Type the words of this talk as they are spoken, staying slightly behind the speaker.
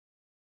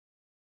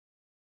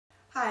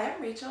Hi,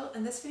 I'm Rachel,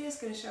 and this video is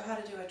going to show how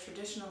to do a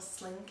traditional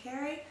sling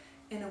carry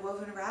in a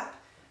woven wrap.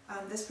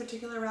 This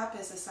particular wrap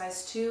is a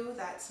size 2,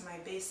 that's my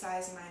base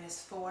size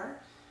minus 4.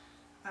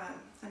 I'm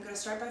going to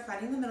start by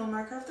finding the middle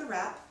marker of the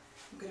wrap.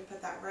 I'm going to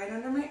put that right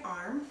under my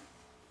arm,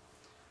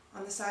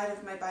 on the side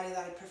of my body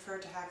that I prefer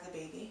to have the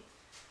baby.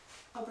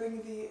 I'll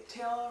bring the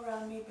tail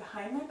around me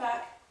behind my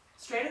back,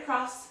 straight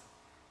across,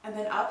 and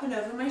then up and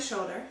over my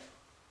shoulder.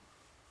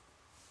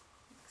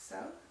 Like so.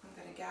 I'm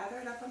going to gather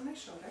it up on my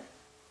shoulder.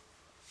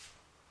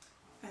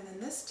 And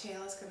then this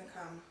tail is going to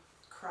come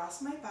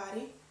across my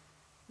body,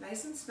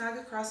 nice and snug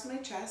across my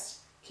chest.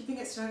 Keeping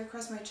it snug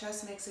across my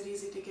chest makes it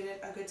easy to get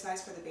it a good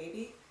size for the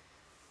baby.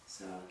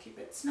 So keep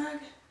it snug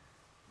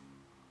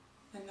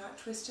and not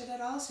twisted at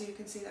all, so you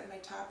can see that my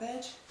top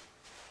edge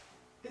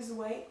is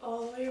white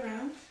all the way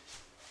around.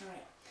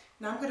 Alright,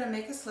 now I'm going to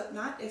make a slip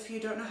knot. If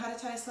you don't know how to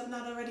tie a slip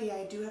knot already,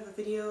 I do have a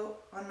video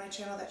on my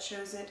channel that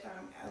shows it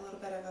a little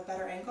bit of a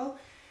better angle,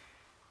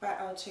 but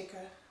I'll take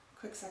a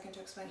quick second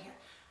to explain here.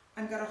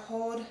 I'm going to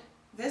hold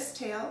this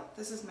tail,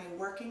 this is my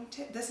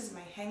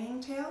hanging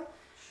tail.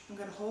 I'm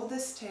going to hold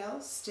this tail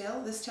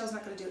still. This tail is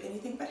not going to do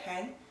anything but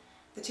hang.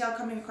 The tail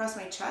coming across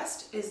my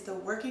chest is the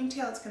working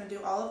tail. It's going to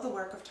do all of the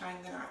work of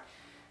tying the knot.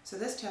 So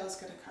this tail is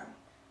going to come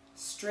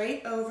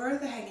straight over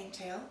the hanging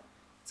tail.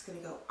 It's going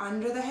to go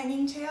under the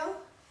hanging tail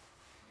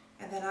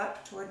and then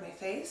up toward my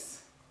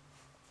face,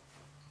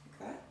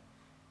 like that.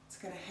 It's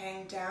going to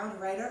hang down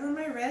right over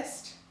my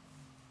wrist,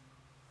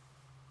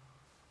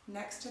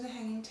 next to the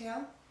hanging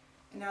tail.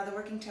 And now the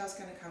working tail is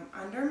going to come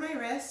under my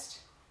wrist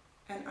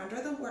and under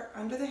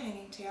the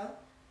hanging tail.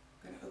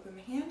 I'm going to open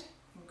my hand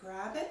and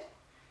grab it,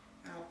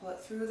 and I'll pull it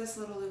through this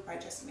little loop I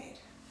just made.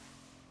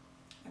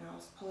 And I'll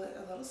pull it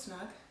a little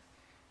snug.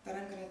 Then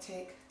I'm going to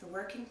take the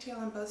working tail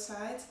on both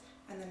sides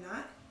and the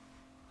knot,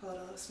 pull it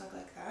a little snug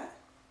like that,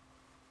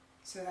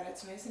 so that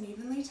it's nice and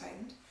evenly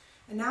tightened.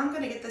 And now I'm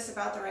going to get this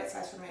about the right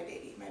size for my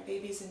baby. My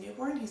baby's a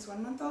newborn, he's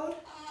 1 month old.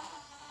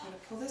 I'm going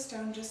to pull this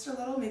down just a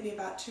little, maybe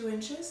about 2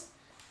 inches.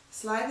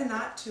 Slide the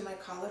knot to my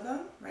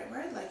collarbone, right where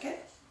I'd like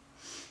it.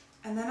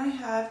 And then I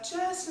have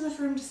just enough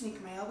room to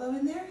sneak my elbow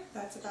in there.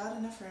 That's about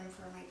enough room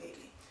for my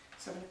baby.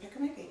 So I'm going to pick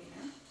up my baby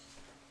now.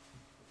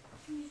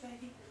 Come here,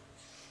 baby.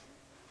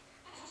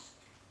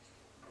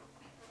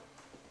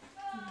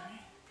 All right.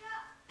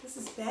 This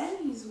is Ben.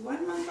 He's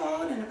 1 month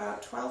old and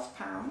about 12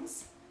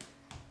 pounds.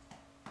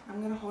 I'm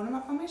going to hold him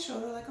up on my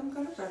shoulder like I'm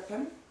going to burp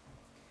him.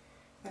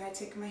 Then I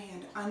take my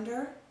hand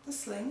under the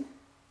sling,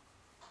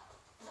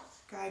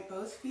 guide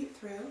both feet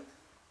through,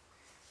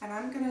 and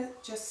I'm going to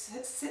just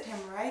sit him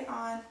right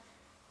on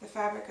the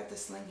fabric of the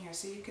sling here,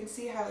 so you can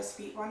see how his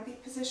feet want to be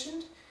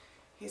positioned.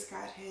 He's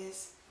got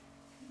his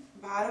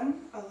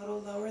bottom a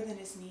little lower than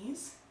his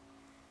knees,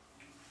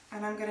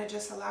 and I'm going to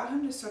just allow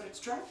him to sort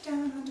of drop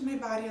down onto my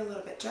body a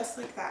little bit, just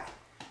like that.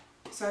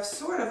 So I've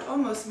sort of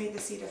almost made the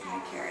seat of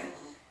my carry.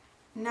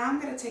 Now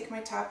I'm going to take my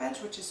top edge,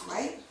 which is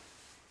white,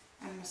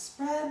 and I'm going to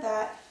spread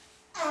that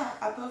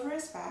up over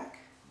his back.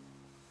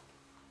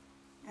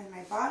 And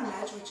my bottom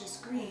edge, which is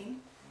green,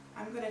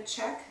 I'm going to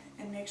check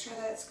and make sure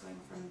that it's going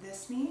from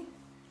this knee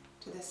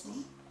to this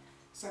knee.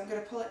 So I'm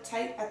going to pull it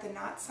tight at the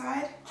knot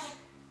side,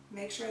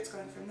 make sure it's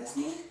going from this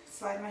knee,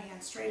 slide my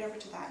hand straight over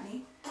to that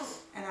knee.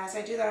 And as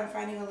I do that, I'm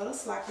finding a little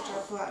slack, which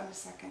I'll pull out in a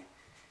second.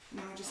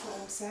 Now just let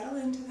him settle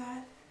into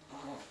that.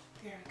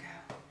 There we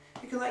go.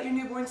 You can let your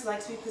newborn's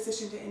legs be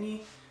positioned to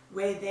any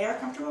way they are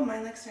comfortable.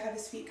 Mine likes to have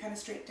his feet kind of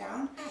straight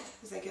down.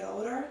 As they get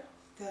older,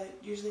 they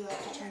usually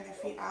like to turn their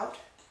feet out.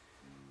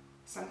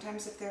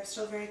 Sometimes if they're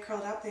still very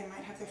curled up, they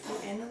might have their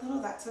feet in a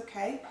little. That's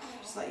okay.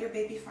 Just let your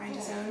baby find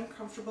his own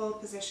comfortable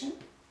position.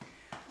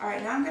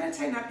 Alright, now I'm going to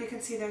tighten up. You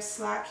can see there's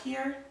slack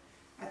here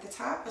at the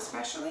top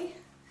especially.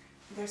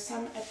 There's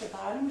some at the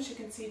bottom, which you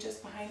can see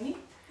just behind me.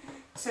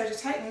 So to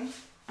tighten,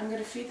 I'm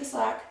going to feed the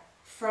slack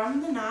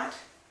from the knot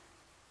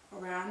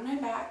around my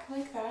back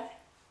like that.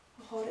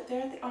 I'll hold it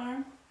there at the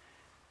arm.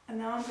 And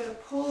now I'm going to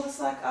pull the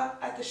slack up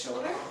at the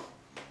shoulder.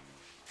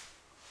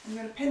 I'm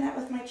going to pin that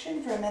with my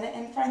chin for a minute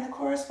and find the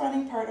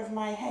corresponding part of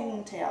my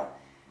hanging tail.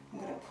 I'm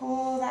going to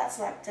pull that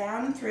slack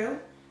down and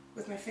through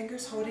with my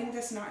fingers holding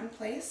this knot in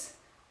place.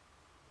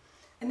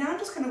 And now I'm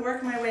just going to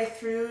work my way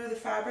through the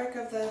fabric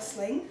of the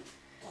sling.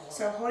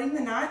 So holding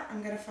the knot,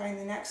 I'm going to find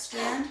the next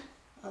strand,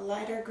 a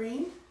lighter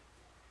green,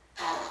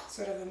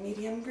 sort of a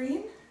medium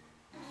green,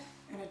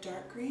 and a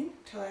dark green,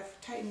 until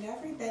I've tightened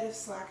every bit of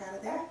slack out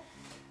of there.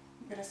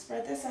 I'm going to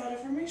spread this out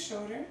over my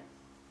shoulder.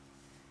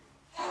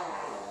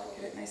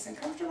 Get it nice and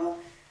comfortable,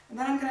 and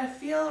then I'm going to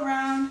feel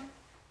around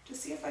to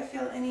see if I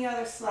feel any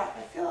other slack.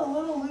 I feel a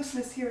little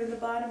looseness here in the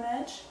bottom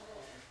edge,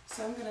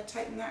 so I'm going to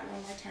tighten that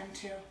one more time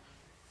too.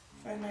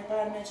 Find my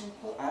bottom edge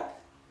and pull up,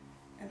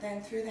 and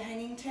then through the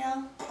hanging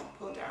tail,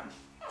 pull down.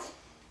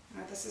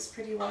 Now this is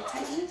pretty well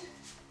tightened.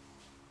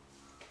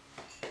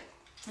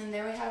 And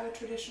there we have a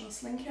traditional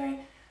sling carry.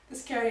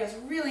 This carry is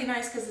really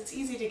nice because it's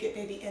easy to get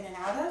baby in and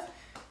out of.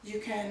 You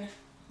can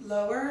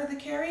lower the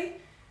carry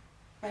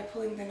by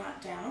pulling the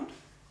knot down.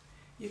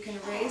 You can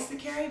raise the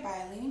carry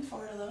by leaning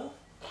forward a little,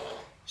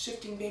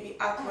 shifting baby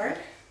upward.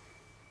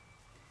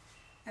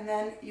 And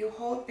then you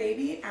hold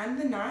baby and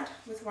the knot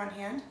with one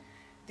hand.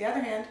 The other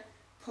hand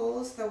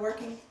pulls the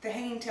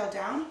hanging tail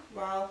down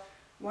while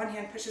one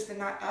hand pushes the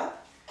knot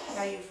up.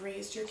 Now you've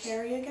raised your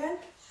carry again.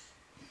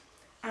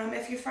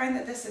 If you find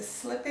that this is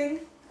slipping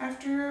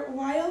after a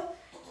while,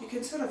 you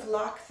can sort of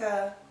lock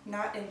the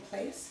knot in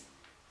place.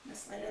 I'm going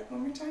to slide it up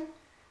one more time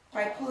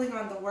by pulling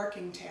on the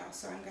working tail.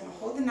 So I'm going to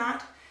hold the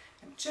knot.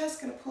 I'm just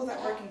going to pull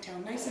that working tail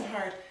nice and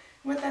hard.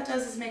 What that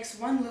does is makes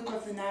one loop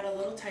of the knot a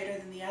little tighter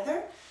than the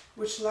other,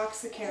 which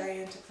locks the carry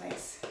into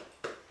place.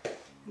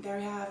 And there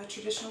we have a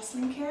traditional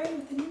sling carry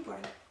with a newborn.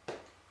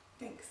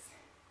 Thanks.